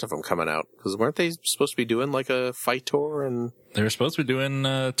the rest of them coming out? Because weren't they supposed to be doing like a fight tour and? They're supposed to be doing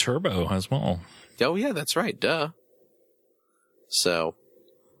Turbo as well. Oh yeah, that's right. Duh. So.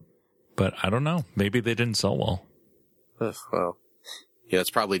 But I don't know. Maybe they didn't sell well. Well, yeah,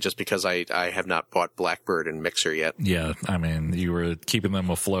 it's probably just because I have not bought Blackbird and Mixer yet. Yeah, I mean, you were keeping them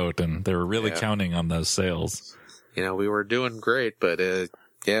afloat, and they were really counting on those sales. You know, we were doing great, but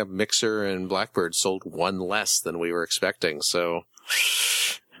Mixer and Blackbird sold one less than we were expecting, so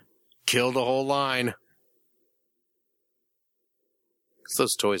killed the whole line. 'Cause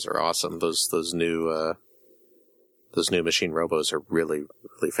those toys are awesome. Those new Machine Robos are really,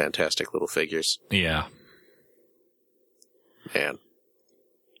 really fantastic little figures. Yeah. Man.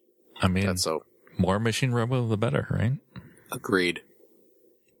 I mean, more Machine Robo, the better, right? Agreed.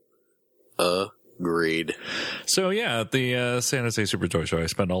 So yeah, at the San Jose Super Toy Show, I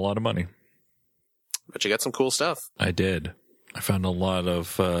spent a lot of money. But you got some cool stuff. I did. I found a lot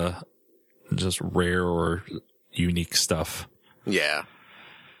of just rare or unique stuff. Yeah.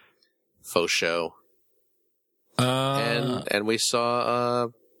 Faux show. And we saw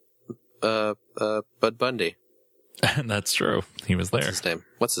Bud Bundy. That's true. He was there.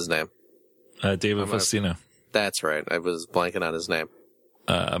 What's his name? David Faustino. That's right. I was blanking on his name.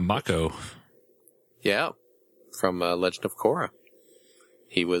 Mako. Yeah. From Legend of Korra.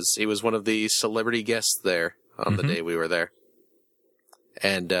 He was one of the celebrity guests there on the day we were there.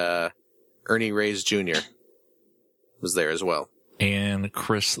 And Ernie Reyes Jr. was there as well. And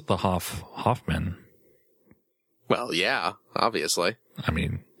Chris the Hoffman. Well, yeah, obviously. I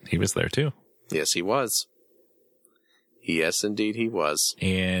mean, he was there too. Yes, he was. Yes, indeed, he was.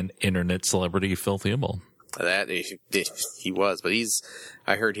 And internet celebrity Phil Theobald. That he was, but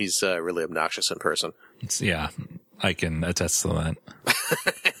I heard he's really obnoxious in person. Yeah, I can attest to that.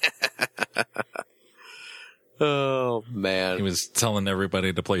 Oh, man. He was telling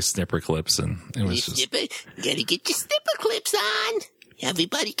everybody to play snipper clips, and it was just... Gotta get your snipper clips on.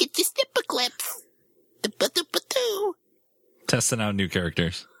 Everybody get your snipper clips. testing out new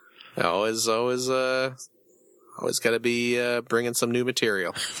characters. Always got to be bringing some new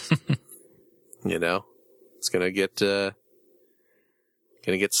material. You know, it's gonna get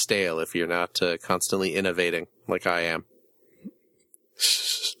stale if you're not constantly innovating like I am.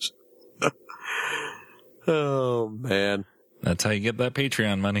 Oh man, That's how you get that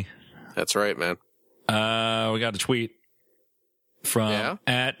Patreon money. that's right, man. We got a tweet from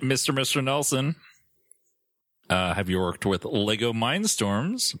at Mr. Nelson. Have you worked with Lego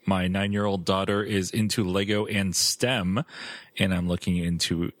Mindstorms? My 9-year-old daughter is into Lego and STEM, and I'm looking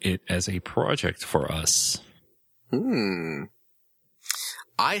into it as a project for us. I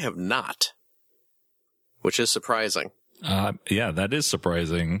have not, which is surprising. Yeah, that is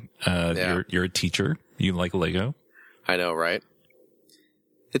surprising. You're a teacher. You like Lego. I know, right?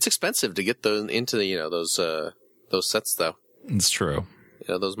 It's expensive to get into those sets, though. It's true.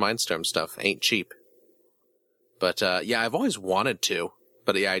 Those Mindstorm stuff ain't cheap. But I've always wanted to,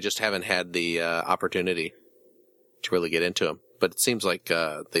 but I just haven't had the opportunity to really get into them. But it seems like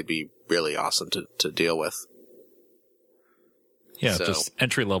they'd be really awesome to deal with. Yeah, just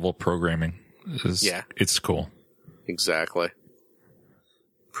entry level programming. It's cool. Exactly.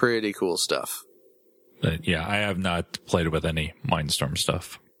 Pretty cool stuff. But yeah, I have not played with any Mindstorm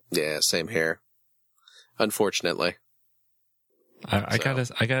stuff. Yeah, same here. Unfortunately. I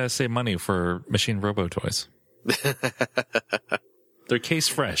gotta save money for Machine Robo toys. They're case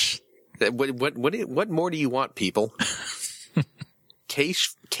fresh. What more do you want, people?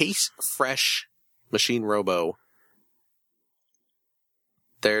 Case fresh Machine Robo.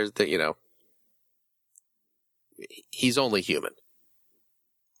 There's he's only human.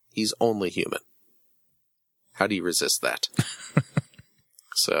 He's only human. How do you resist that?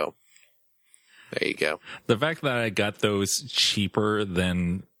 So, there you go. The fact that I got those cheaper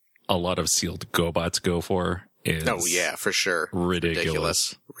than a lot of sealed GoBots go for is for sure.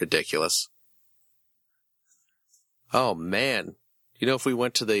 Ridiculous. Oh man. If we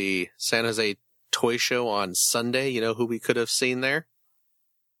went to the San Jose Toy Show on Sunday, you know who we could have seen there?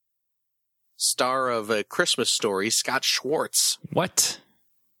 Star of A Christmas Story, Scott Schwartz. What?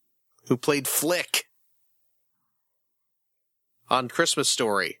 Who played Flick on Christmas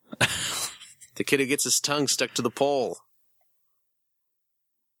Story. The kid who gets his tongue stuck to the pole.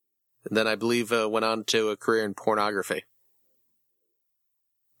 And then I believe went on to a career in pornography.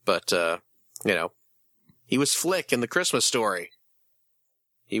 But, he was Flick in The Christmas Story.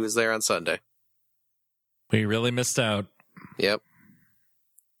 He was there on Sunday. We really missed out. Yep.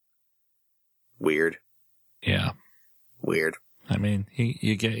 Weird. Yeah. Weird. I mean,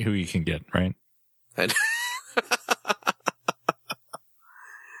 you get who you can get, right? And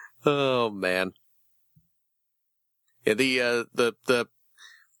oh man. Yeah, the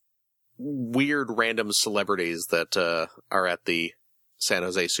weird random celebrities that are at the San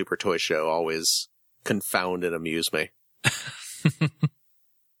Jose Super Toy Show always confound and amuse me.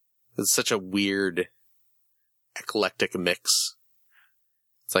 It's such a weird, eclectic mix.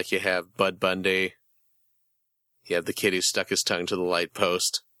 It's like you have Bud Bundy, you have the kid who stuck his tongue to the light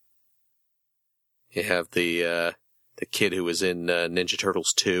post, you have the kid who was in Ninja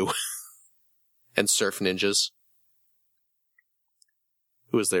Turtles 2, and Surf Ninjas.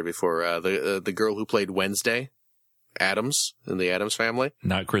 Who was there before? The girl who played Wednesday, Addams, in the Addams Family.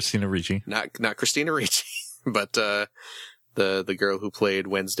 Not Christina Ricci. Not Christina Ricci, but the girl who played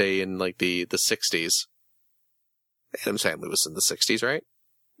Wednesday in like the 60s. Addams Family was in the 60s, right?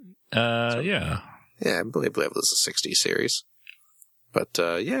 Yeah. Yeah, I believe it was a 60s series. But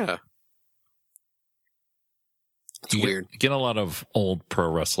yeah. It's weird. You get a lot of old pro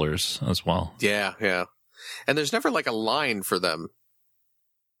wrestlers as well. Yeah. And there's never like a line for them.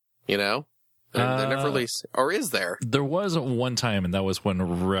 They're never really, or is there? There was one time, and that was when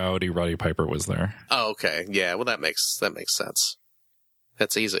Roddy Piper was there. Oh, okay. Yeah, well, that makes sense.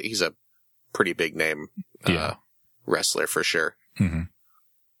 He's a pretty big name, wrestler for sure. Mm-hmm.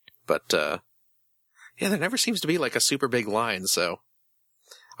 But, there never seems to be like a super big line, so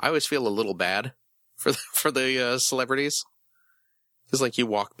I always feel a little bad for the celebrities. Because like you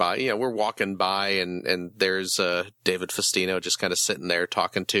walk by, we're walking by and there's David Faustino just kind of sitting there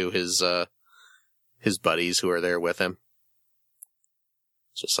talking to his buddies who are there with him.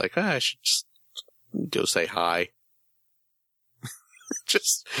 Just like, I should just go say hi.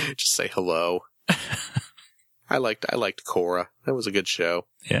 just say hello. I liked Korra. That was a good show.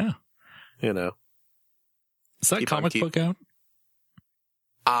 Yeah. You know. Is that comic book out?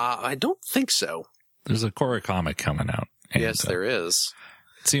 I don't think so. There's a Korra comic coming out. And, yes, there is.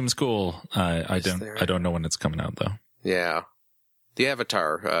 It seems cool. I don't know when it's coming out though. Yeah. The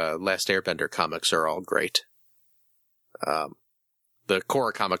Avatar, Last Airbender comics are all great. The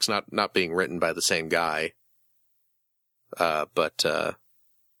Korra comics not being written by the same guy. But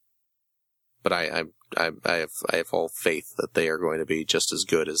I have all faith that they are going to be just as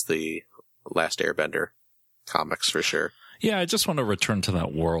good as the Last Airbender comics for sure. Yeah, I just want to return to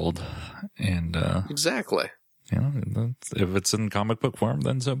that world, and exactly. If it's in comic book form,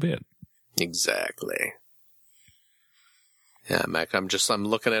 then so be it. Exactly. Yeah, Mac. I'm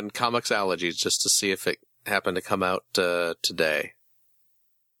looking at Comixology just to see if it happened to come out today,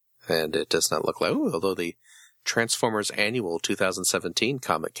 and it does not look like. Ooh, although the Transformers Annual 2017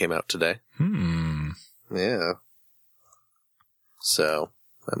 comic came out today. Yeah. So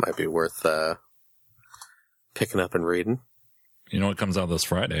that might be worth picking up and reading. You know what comes out this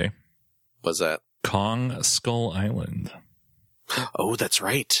Friday? What's that? Kong Skull Island. Oh, that's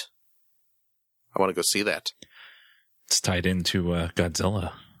right. I want to go see that. It's tied into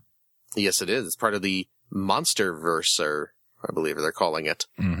Godzilla. Yes, it is. It's part of the Monsterverse, or I believe they're calling it.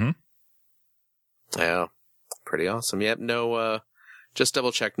 Mm-hmm. Yeah. Pretty awesome. Yep. No, just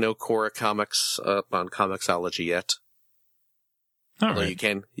double check. No Korra comics up on Comixology yet. Although you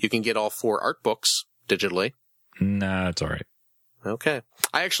can get all 4 art books digitally. Nah, it's all right. Okay.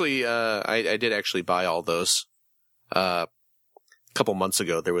 I actually, I did actually buy all those. A couple months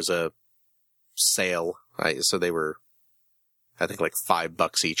ago, there was a sale. So they were, I think, like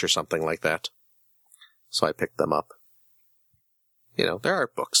 $5 each or something like that. So I picked them up. They're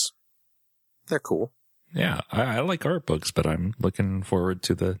art books. They're cool. Yeah, I like art books, but I'm looking forward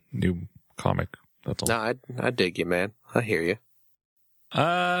to the new comic. That's all. Nah, I dig you, man. I hear you.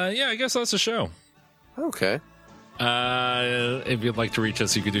 Yeah, I guess that's the show. Okay. If you'd like to reach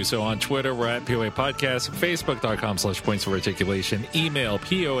us, you can do so on Twitter. We're at POA Podcast, Facebook.com/Points of Articulation, email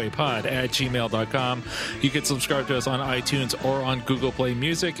POApod@gmail.com. You can subscribe to us on iTunes or on Google Play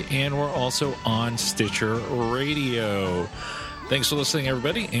Music, and we're also on Stitcher Radio. Thanks for listening,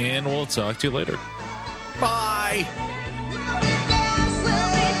 everybody, and we'll talk to you later. Bye!